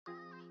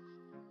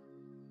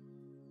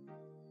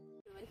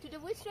Today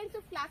we students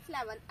of class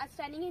 11 are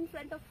standing in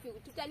front of you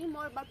to tell you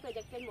more about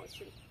projectile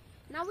motion.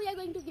 Now we are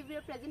going to give you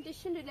a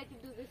presentation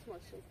related to this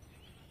motion.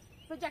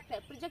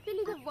 Projectile. Projectile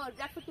is a word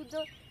referred to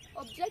the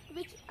object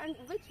which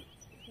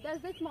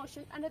does this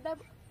motion under the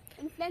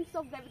influence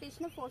of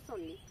gravitational force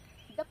only.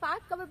 The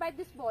part covered by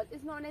this ball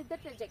is known as the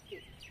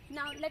trajectory.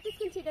 Now let us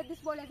consider this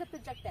ball as a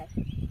projectile.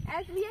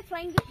 As we are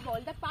throwing this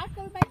ball, the part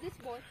covered by this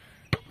ball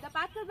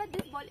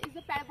is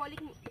the parabolic.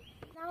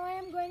 Now I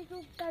am going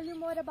to tell you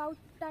more about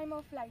time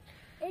of flight.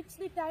 It's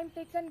the time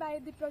taken by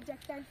the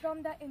projectile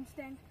from the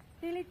instant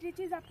till it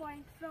reaches a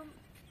point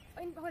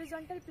in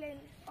horizontal plane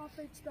of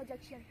its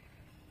projection.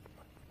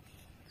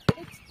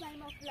 It's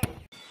time of flight.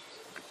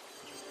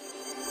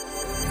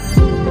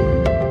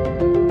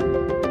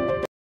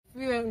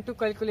 If we want to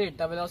calculate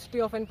the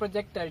velocity of a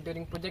projectile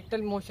during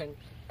projectile motion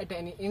at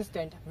any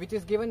instant, which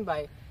is given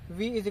by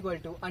v is equal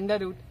to under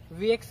root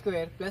vx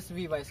square plus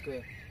vy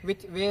square,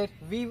 where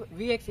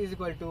vx is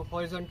equal to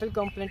horizontal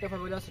component of a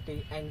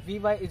velocity and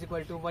vy is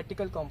equal to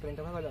vertical component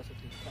of a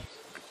velocity.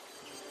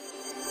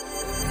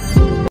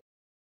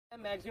 The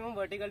maximum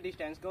vertical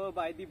distance covered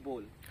by the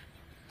ball.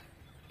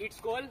 It's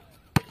called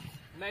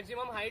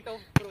maximum height of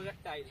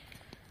projectile.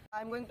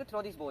 I am going to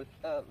throw this ball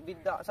with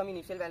some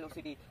initial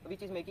velocity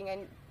which is making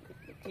an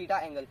theta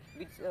angle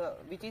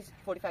which is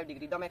 45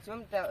 degree. The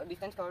maximum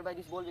distance covered by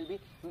this ball will be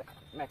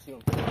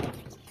maximum.